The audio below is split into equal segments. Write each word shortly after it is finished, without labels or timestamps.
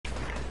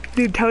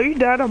Dude, tell your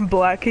dad I'm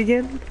black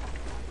again.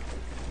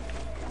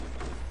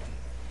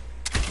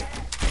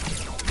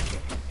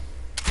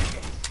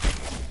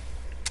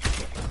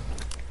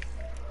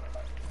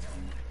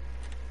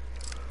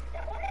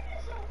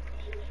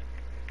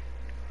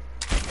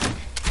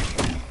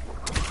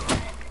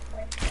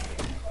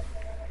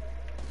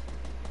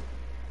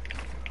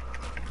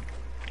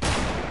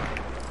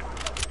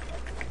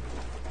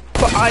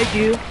 But I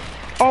do.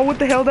 Oh, what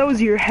the hell? That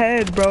was your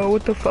head, bro.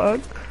 What the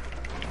fuck?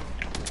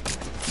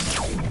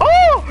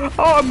 Oh!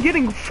 Oh, I'm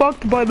getting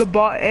fucked by the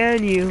bot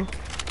and you.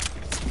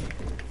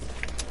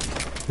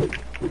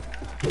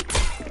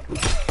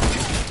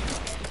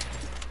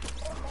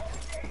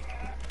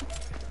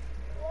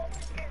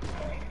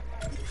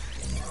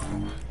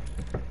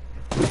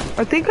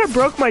 I think I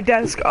broke my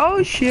desk.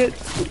 Oh, shit.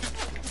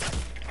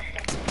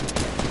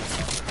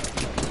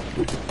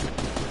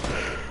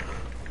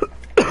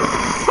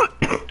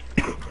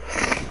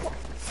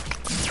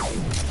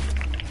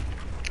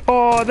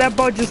 Oh, that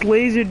bot just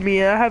lasered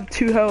me. I have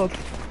 2 health.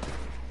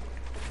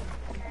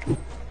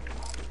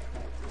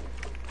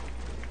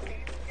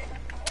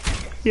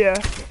 Yeah.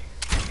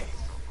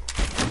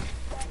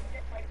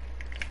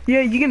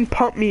 Yeah, you can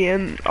pump me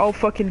and I'll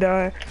fucking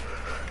die.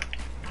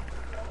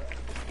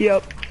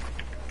 Yep.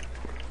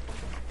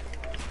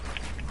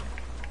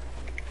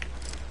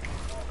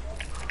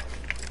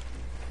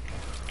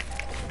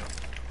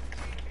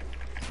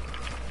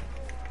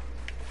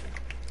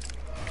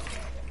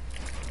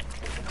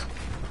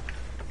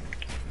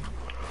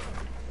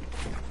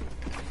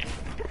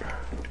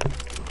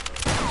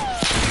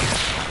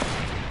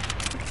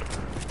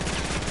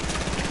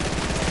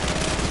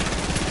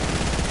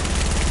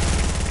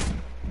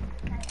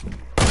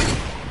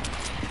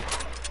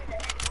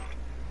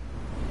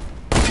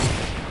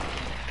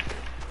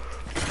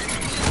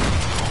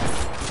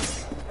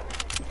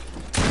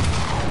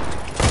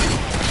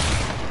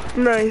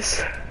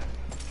 Nice.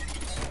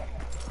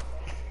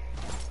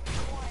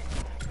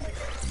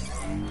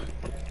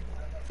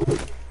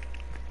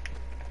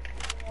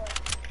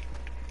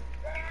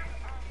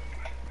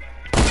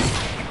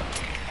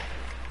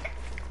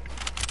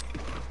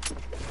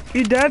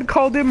 Your dad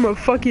called him a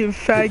fucking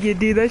faggot,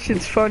 dude. That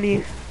shit's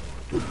funny.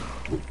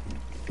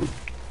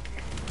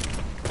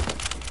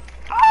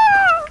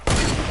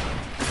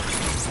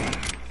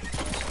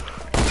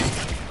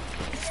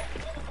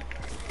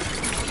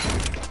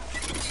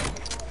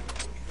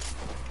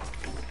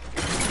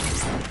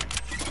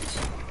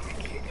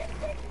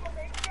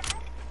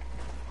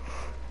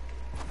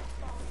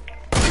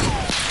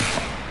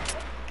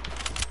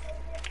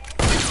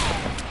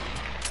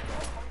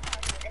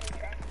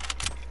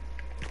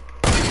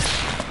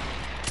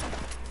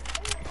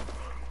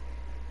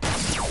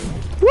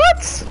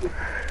 What?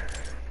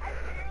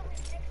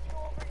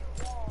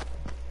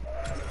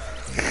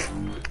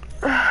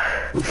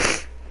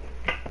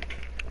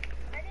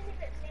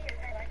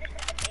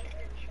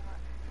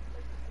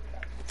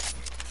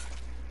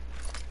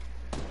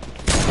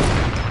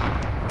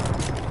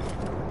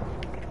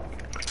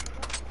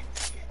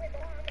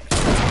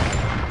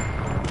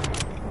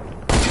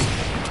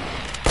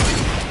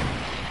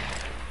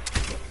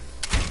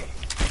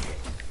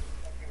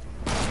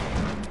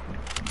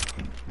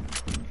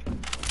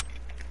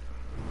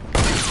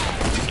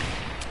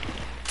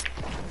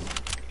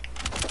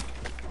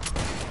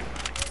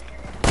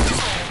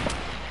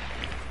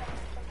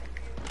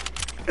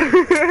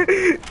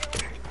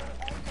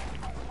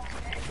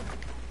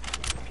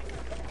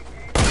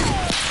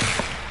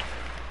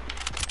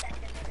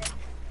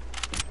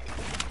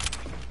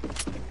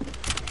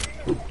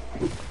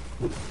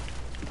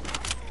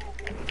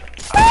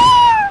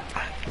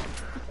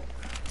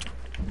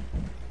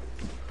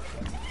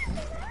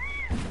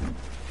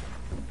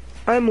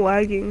 I'm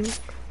lagging.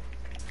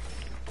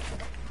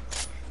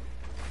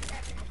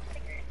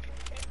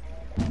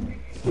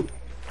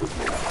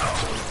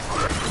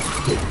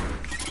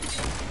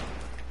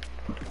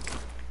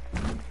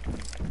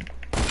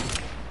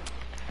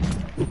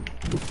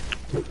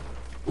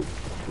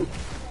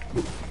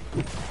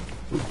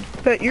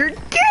 But you're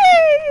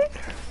gay!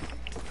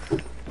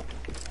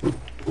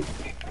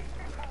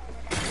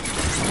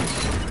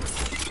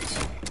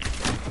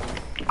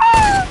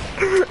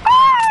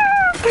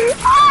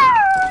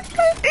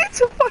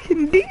 It's a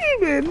fucking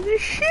demon!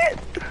 Shit!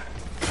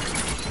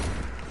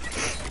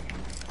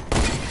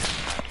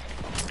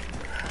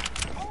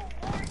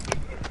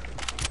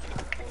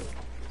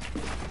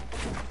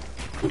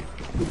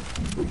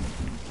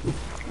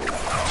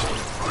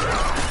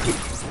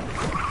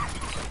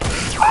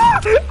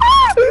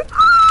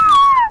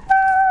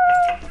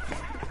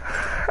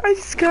 I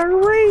just got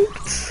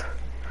raped!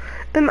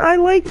 And I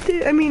liked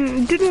it, I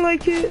mean, didn't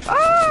like it.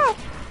 Ah!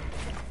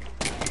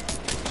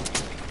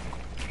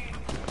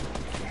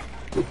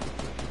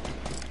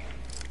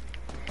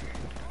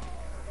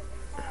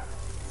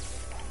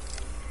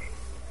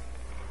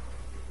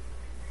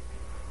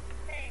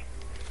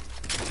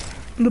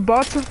 The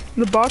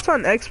bot's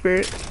on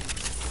expert.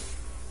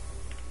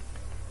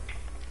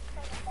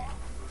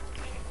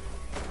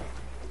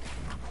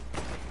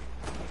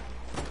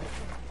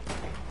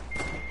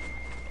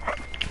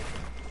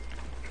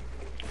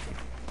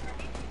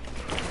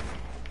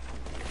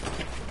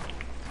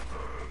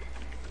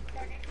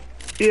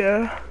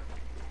 Yeah.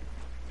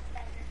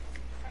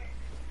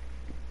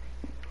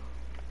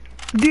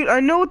 Dude, I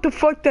know what the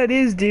fuck that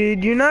is,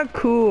 dude. You're not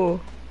cool.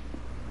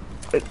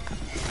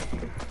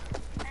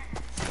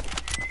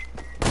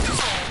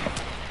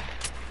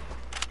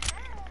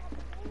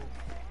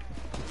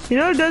 You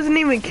know it doesn't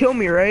even kill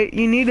me, right?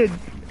 You need a...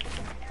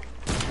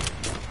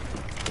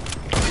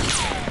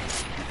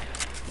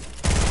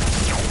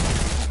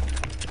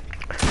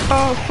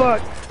 Oh,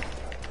 fuck.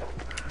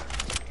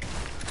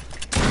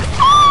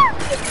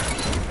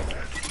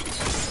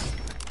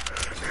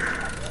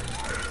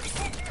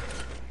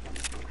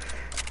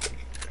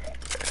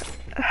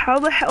 How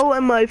the hell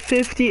am I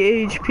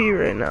 50 HP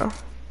right now?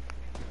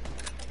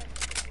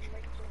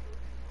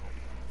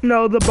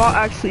 No, the bot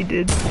actually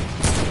did.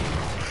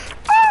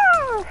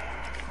 Ah!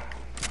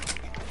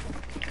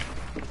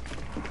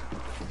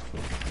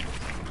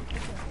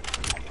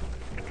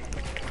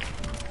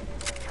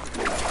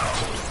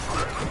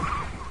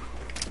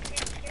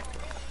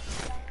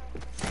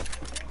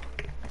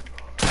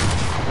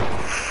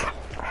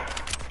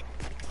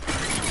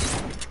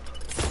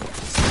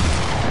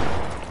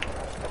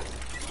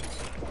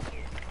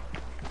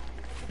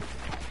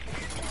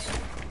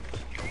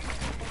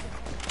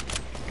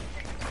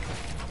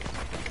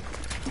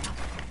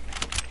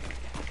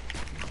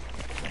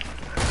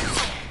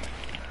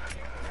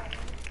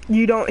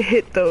 You don't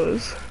hit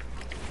those.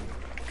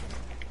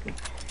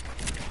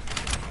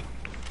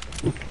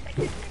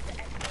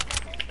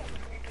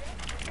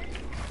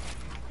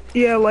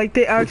 Yeah, like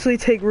they actually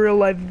take real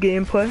life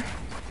gameplay.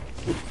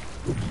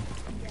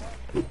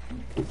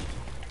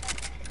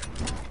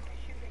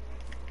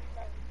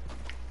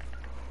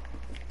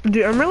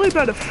 Dude, I'm really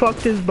about to fuck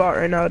this bot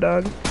right now,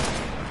 dog.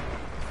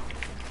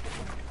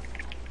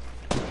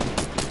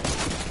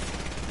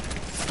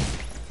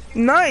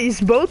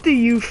 Nice, both of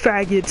you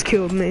faggots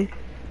killed me.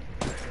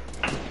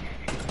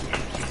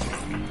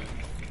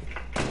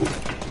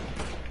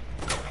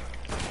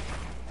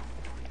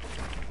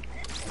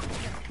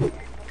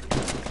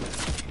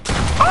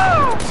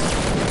 Oh!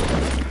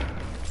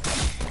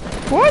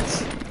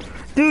 What?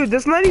 Dude,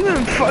 that's not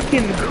even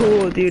fucking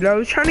cool, dude. I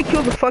was trying to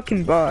kill the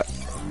fucking bot.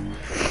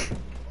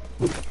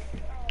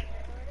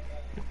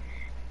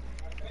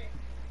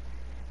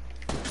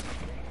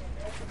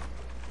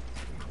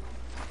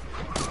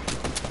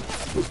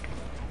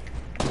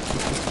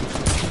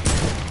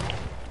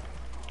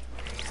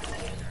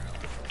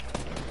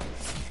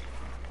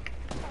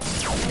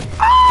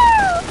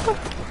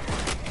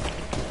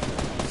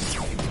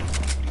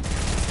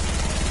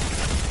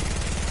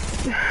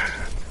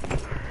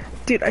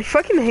 Dude, I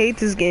fucking hate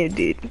this game,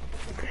 dude.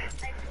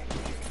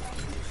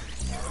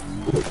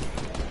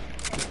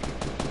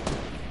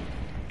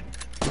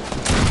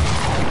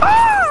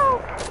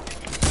 Oh!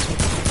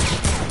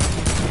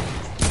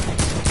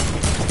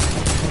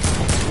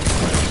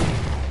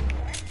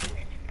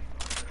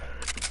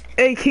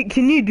 Hey,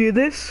 can you do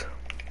this?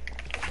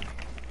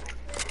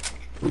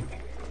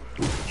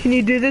 Can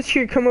you do this?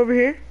 Here, come over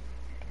here.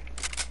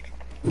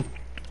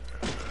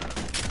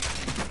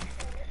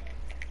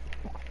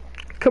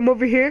 Come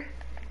over here.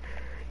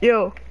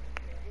 Yo.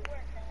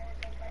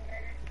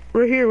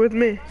 We're here with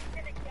me.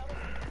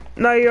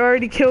 No, you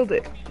already killed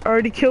it. I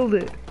already killed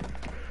it.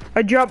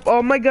 I dropped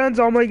all my guns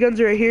are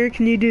right here.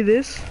 Can you do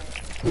this?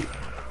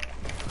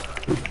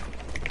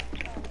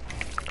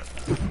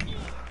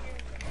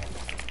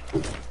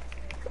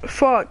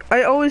 Fuck,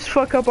 I always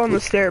fuck up on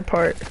the stair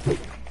part.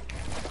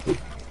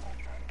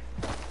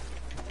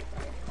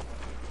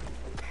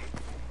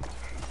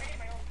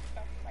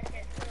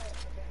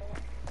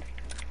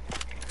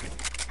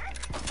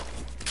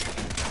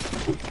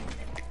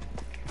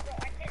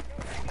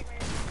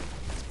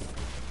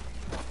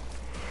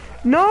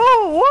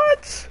 No,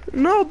 what?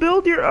 No,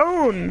 build your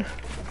own.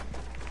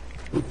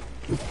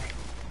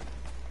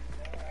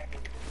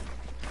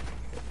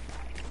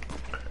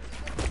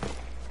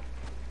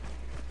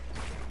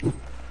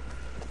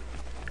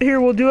 Here,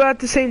 we'll do it at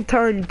the same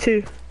time,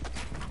 too.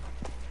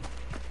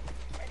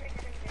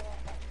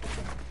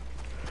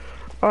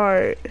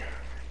 Alright.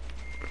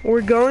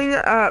 We're going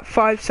at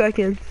 5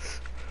 seconds.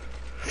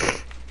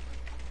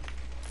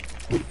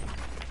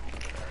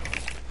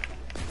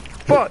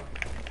 Fuck.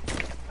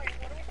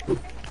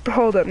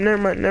 Hold up,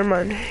 never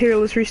mind. Here,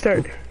 let's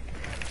restart.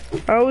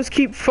 I always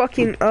keep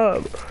fucking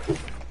up.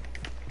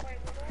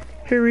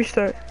 Here,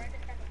 restart.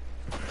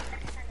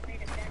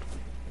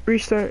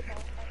 Restart.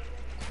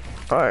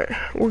 Alright,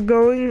 we're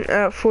going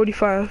at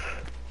 45.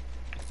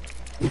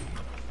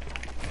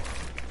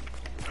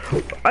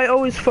 I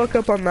always fuck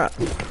up on that.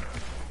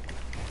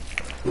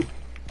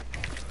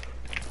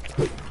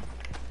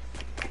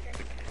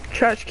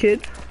 Trash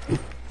kid.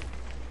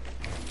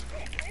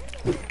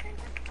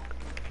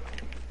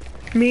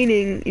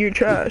 Meaning you're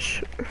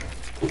trash.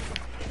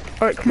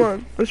 Alright, come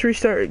on. Let's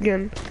restart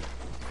again.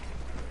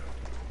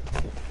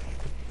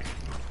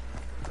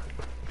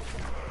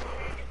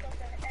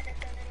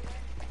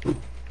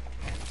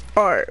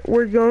 Alright,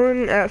 we're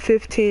going at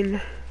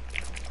 15.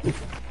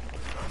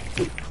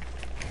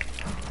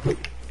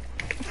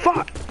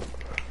 Fuck!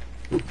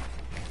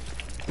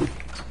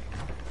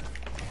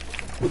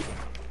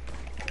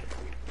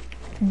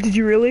 Did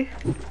you really?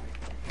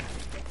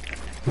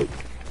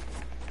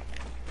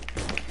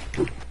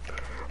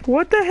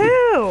 What the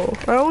hell?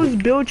 I always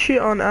build shit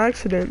on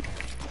accident.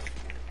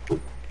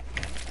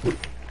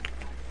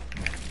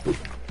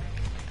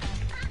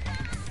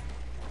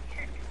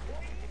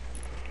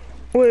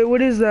 Wait,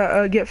 what is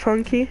that? Get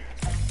funky?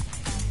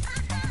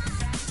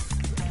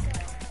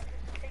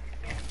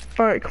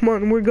 Alright, come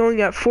on, we're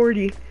going at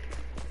 40.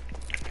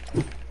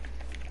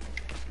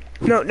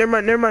 No, never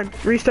mind, never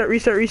mind. Restart,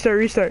 restart, restart,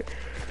 restart.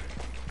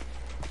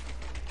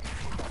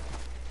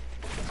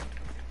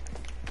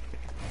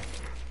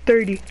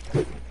 $30.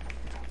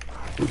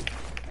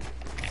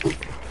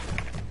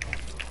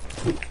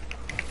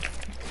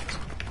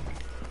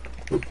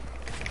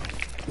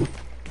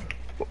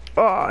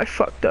 Oh, I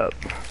fucked up.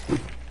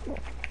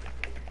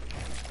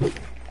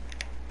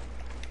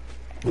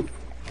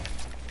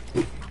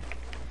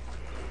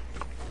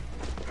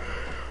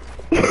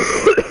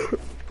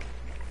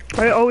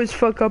 I always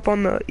fuck up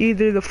on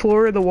either the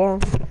floor or the wall.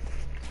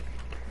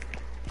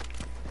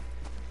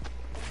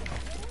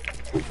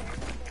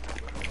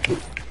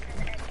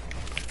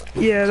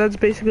 Yeah, that's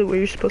basically what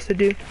you're supposed to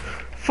do.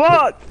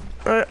 Fuck!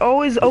 I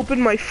always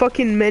open my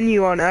fucking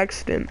menu on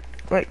accident.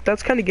 Like,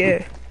 that's kinda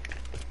gay.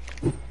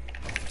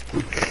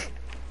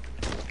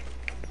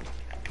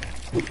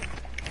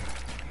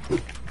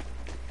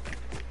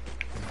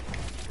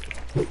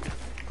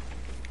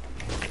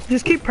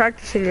 Just keep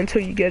practicing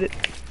until you get it.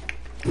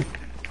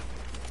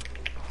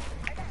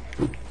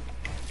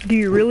 Do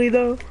you really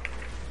though?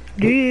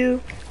 Do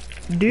you?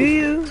 Do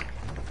you?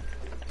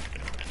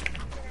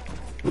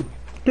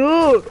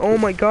 Dude, oh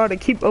my god, I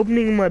keep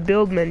opening my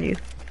build menu.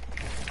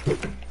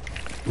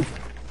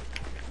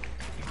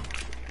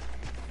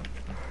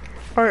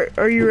 Alright,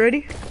 are you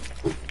ready?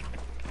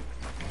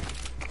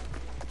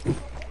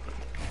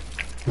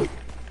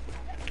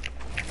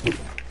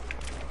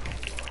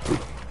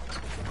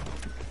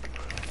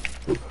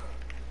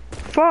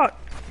 Fuck!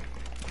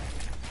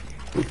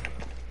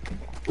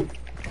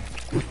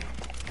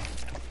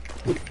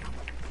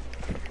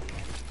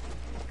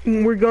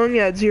 We're going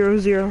at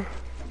 0-0.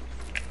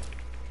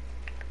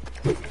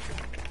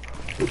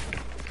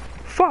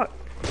 Fuck!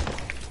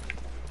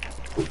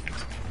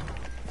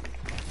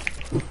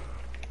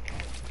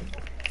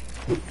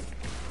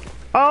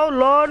 Oh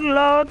lord,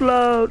 lord,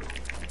 lord.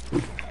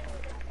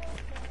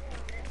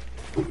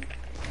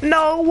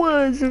 No, it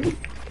wasn't.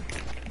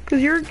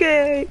 Cause you're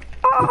gay.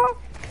 Ah!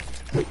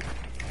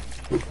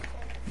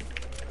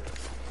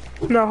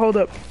 No, hold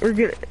up.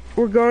 We're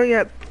going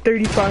at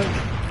 35.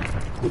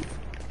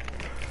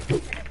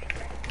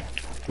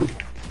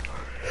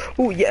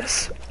 Oh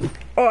yes.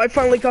 Oh, I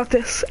finally got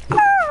this. Ah!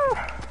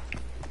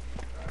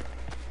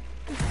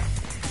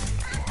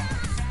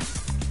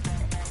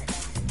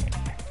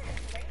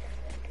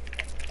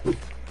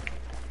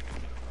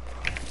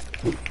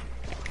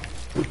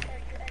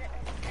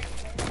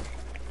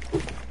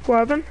 What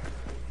happened?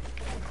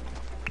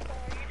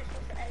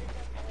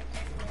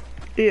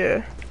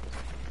 Yeah.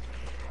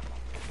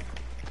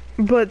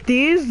 But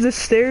the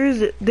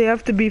stairs, they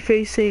have to be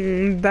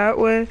facing that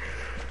way. And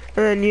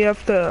then you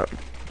have to,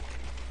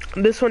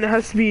 this one, it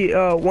has to be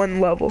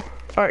one level.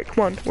 Alright,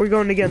 come on, we're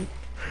going again.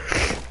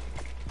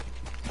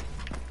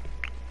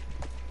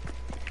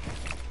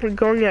 We're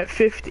going at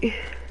 50.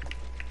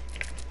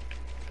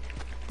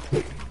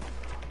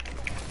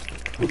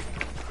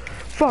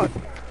 Fuck.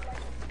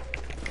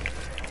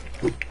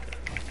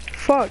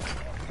 Fuck.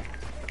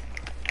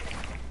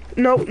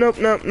 Nope, nope,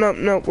 nope, nope,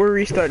 nope, we're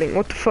restarting.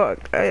 What the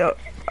fuck?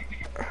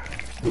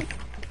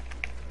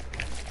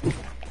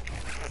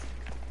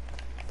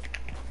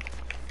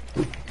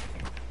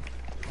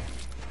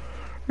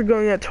 We're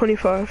going at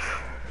 25.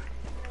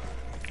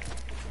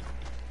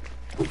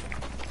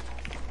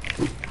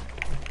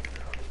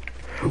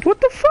 What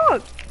the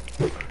fuck?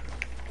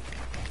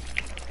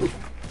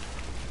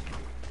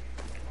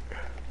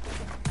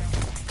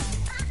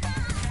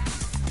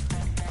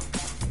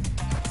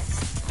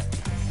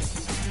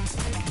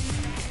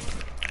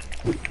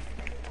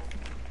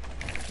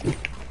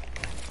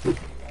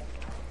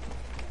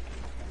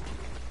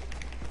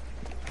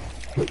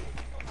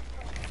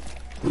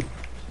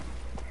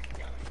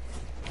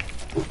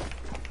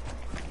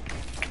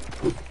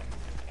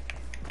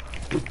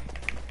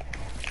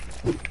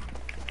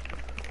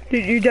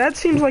 Dude, your dad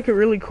seems like a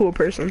really cool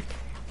person.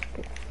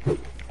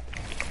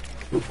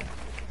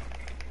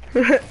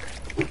 Your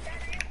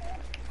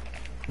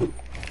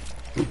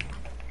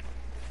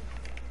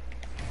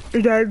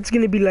dad's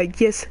gonna be like,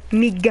 yes,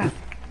 nigga.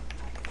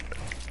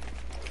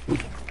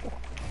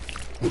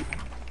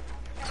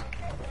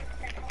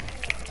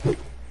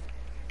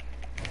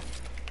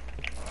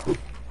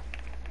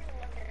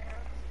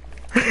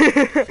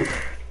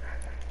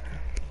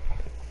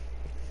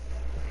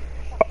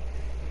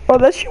 Oh,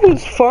 that shit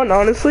was fun,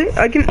 honestly.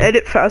 I can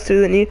edit faster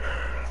than you.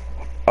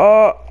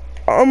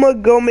 I'ma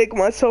go make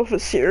myself a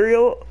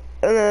cereal,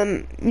 and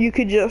then you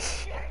could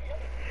just...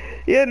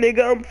 Yeah,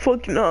 nigga, I'm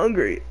fucking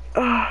hungry.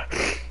 Or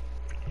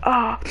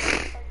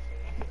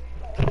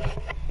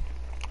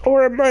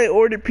I might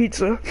order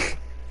pizza.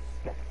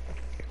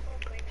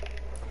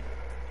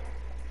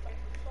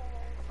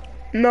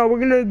 No, we're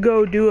gonna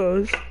go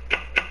duos.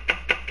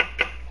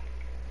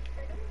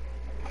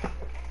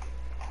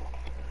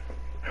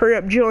 Hurry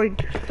up, join.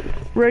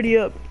 Ready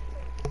up.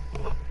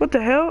 What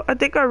the hell? I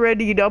think I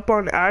readied up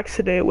on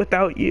accident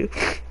without you.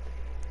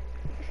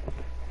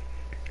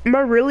 Am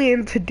I really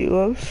into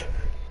duos?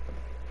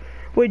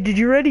 Wait, did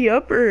you ready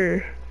up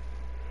or?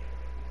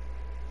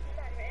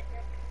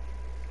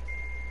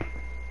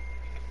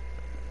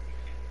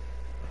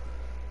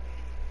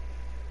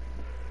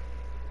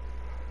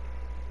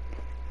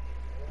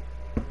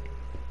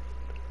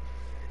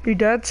 Your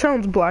dad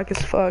sounds black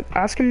as fuck.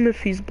 Ask him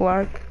if he's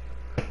black.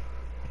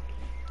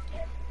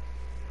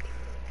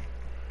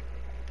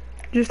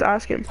 Just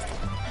ask him.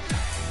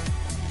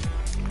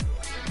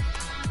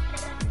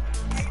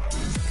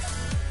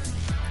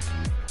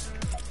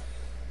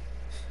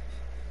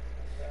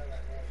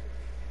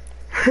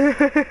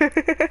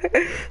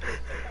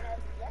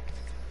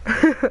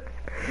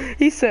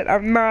 He said,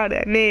 I'm not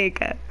a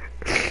nigga.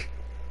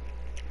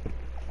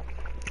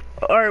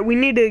 Alright, we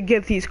need to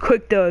get these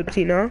quick dubs,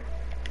 you know?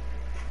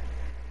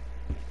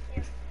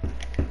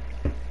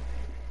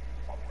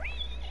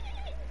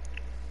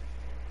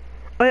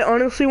 I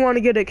honestly want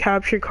to get a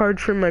capture card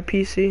for my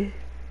PC.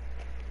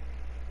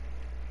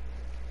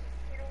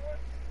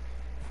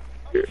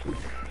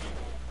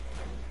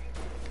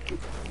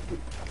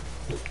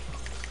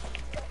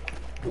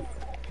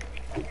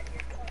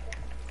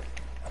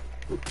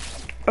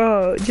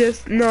 Oh,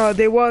 just, no,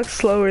 they walk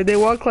slower. They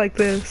walk like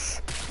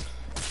this.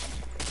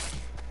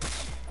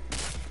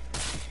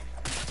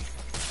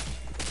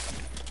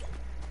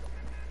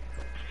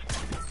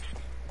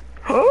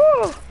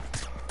 Oh!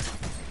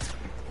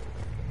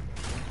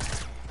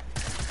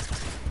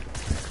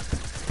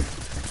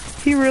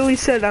 He really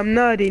said, I'm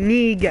not a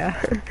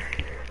nigga.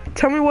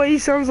 Tell me why he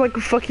sounds like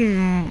a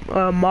fucking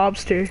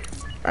mobster.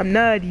 I'm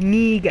not a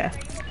nigga.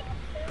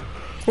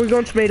 We're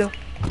going tomato.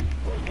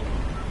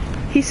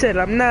 He said,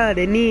 I'm not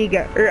a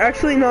nigga. Or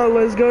actually, no,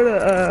 let's go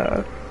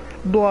to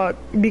block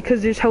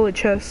because there's hella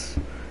chests.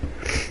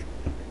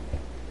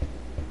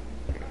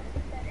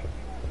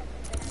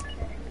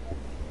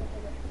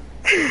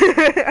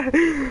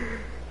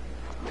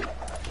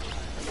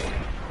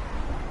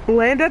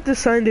 Land at the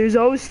sign. There's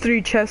always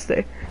 3 chests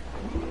there.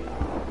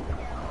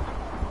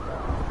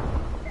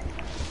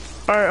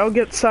 Alright, I'll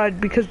get side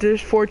because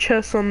there's 4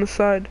 chests on the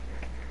side.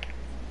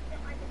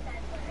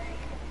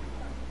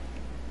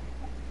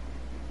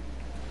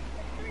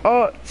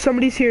 Oh,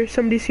 somebody's here,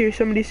 somebody's here,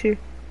 somebody's here.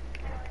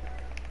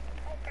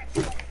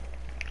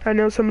 I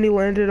know somebody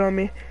landed on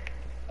me.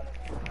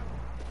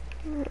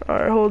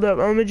 Alright, hold up.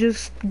 I'm gonna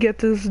just get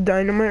this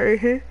dynamite right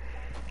here.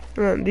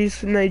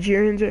 These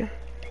Nigerians are...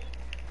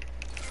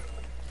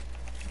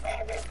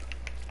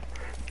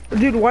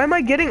 Dude, why am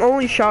I getting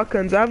only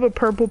shotguns? I have a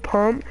purple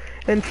pump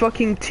and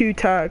fucking 2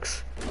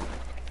 tacks.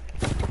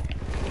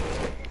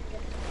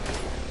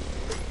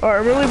 Alright,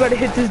 I'm really about to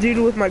hit this dude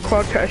with my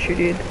quad crasher,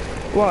 dude.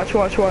 Watch,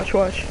 watch, watch,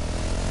 watch.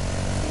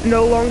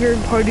 No longer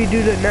in party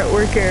due to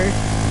network error.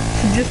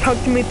 So just talk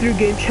to me through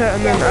game chat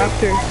and then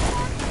after.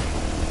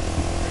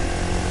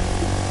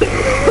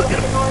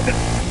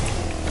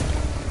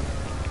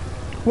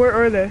 Where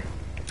are they?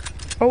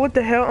 Oh, what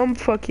the hell? I'm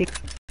fucking...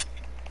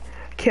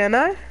 Can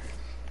I?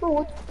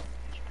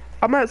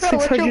 I'm at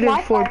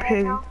 604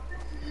 ping.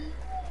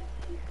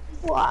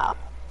 Wow.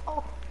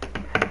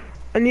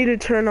 I need to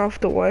turn off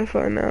the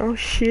Wi-Fi now.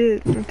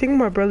 Shit. I think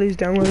my brother's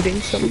downloading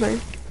something.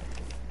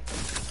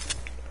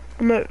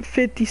 I'm at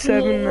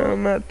 57 now.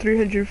 I'm at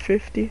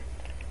 350.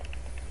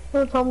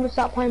 I'm tell him to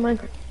stop playing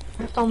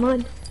Minecraft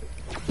online.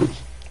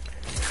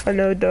 I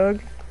know, dog.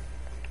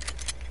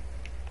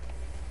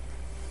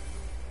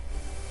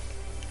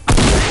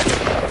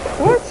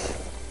 What?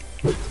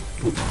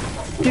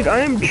 Dude, I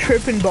am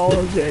tripping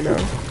balls right now.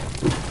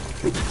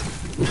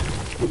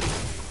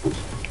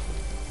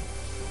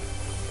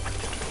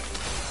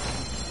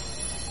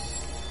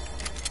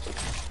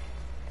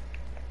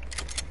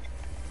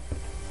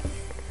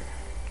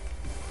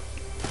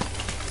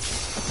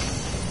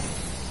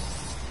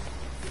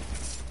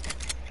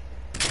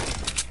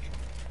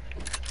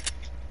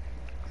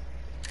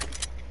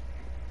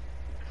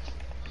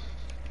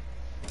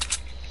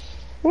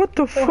 What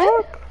the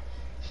fuck?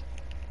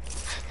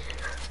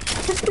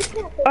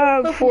 I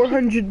have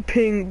 400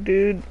 ping,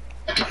 dude.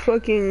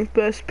 Fucking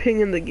best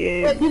ping in the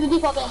game. Do the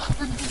default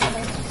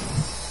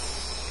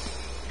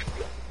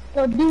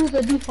there. Do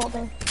the default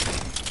there.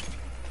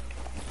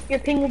 Your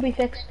ping will be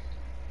fixed.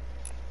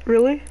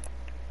 Really?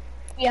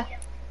 Yeah.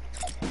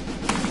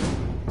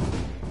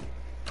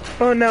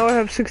 Oh, now I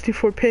have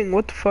 64 ping.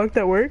 What the fuck?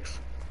 That works?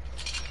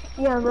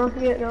 Yeah, bro. You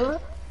didn't know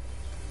that?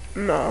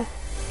 No.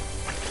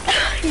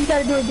 You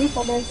gotta do a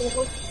default there so it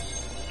works.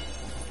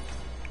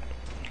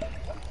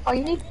 All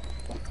you need?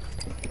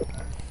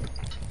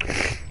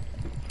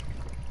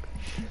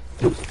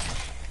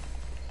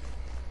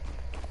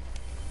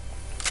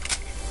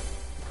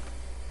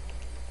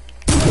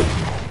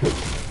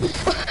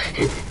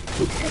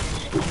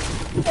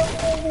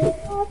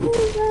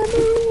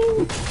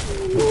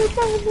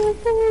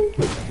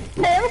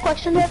 Hey, I have a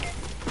question there.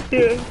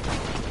 Yeah.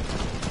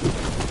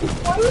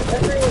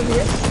 Everyone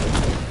here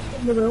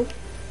in the room.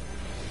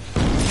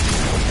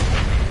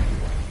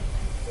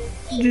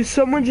 Dude,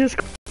 someone just...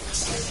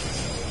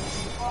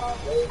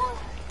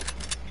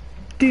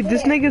 Dude,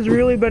 this nigga's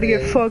really about to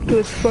get fucked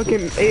with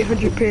fucking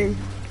 800 ping.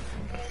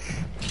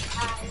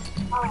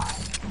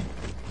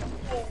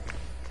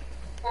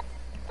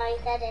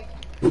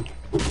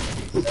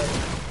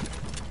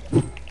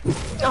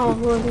 Oh,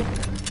 really?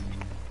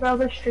 The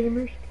other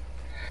streamers.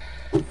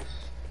 The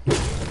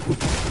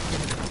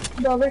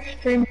other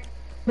streamers.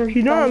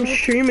 You know I'm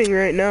streaming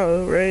right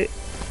now, right?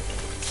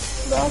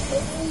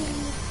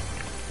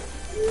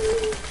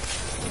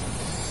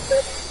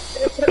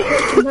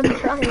 I'm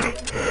trying.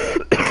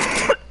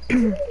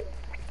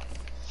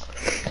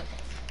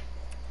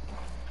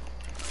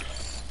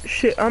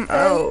 Shit, I'm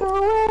out.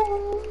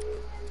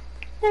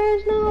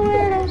 There's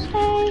nowhere to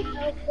stay.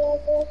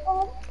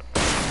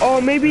 Oh,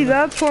 maybe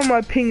that's why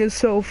my ping is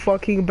so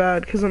fucking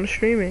bad, because I'm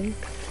streaming.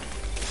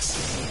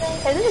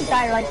 Hey, there's a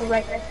guy like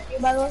right next to you,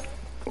 by the way.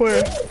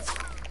 Where?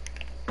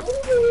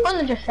 One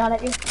that just shot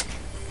at you.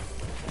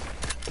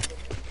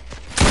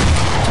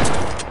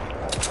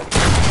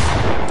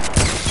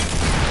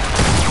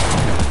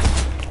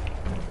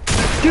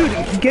 Dude,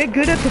 get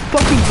good at the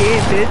fucking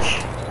game, bitch.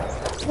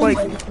 Like,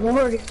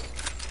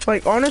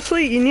 like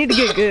honestly, you need to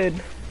get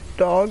good,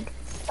 dog.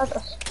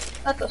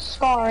 That's a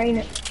scar, ain't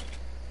it?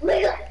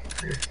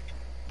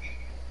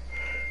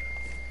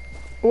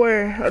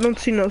 Where? I don't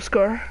see no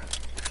scar.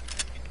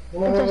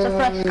 It's a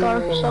suppressed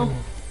scar, so.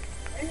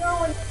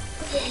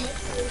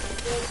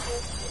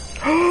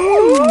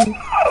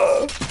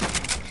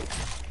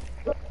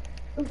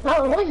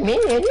 Oh, like me,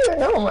 you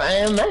know, I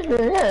am,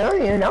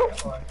 you know.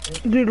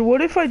 Dude,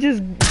 what if I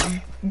just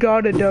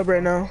got a dub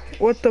right now?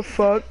 What the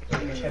fuck?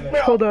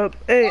 Hold up.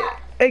 Hey,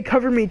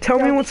 cover me. Tell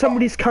me when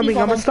somebody's coming.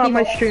 I'm gonna stop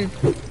my stream.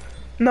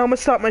 No, I'm gonna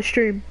stop my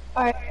stream.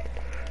 Alright.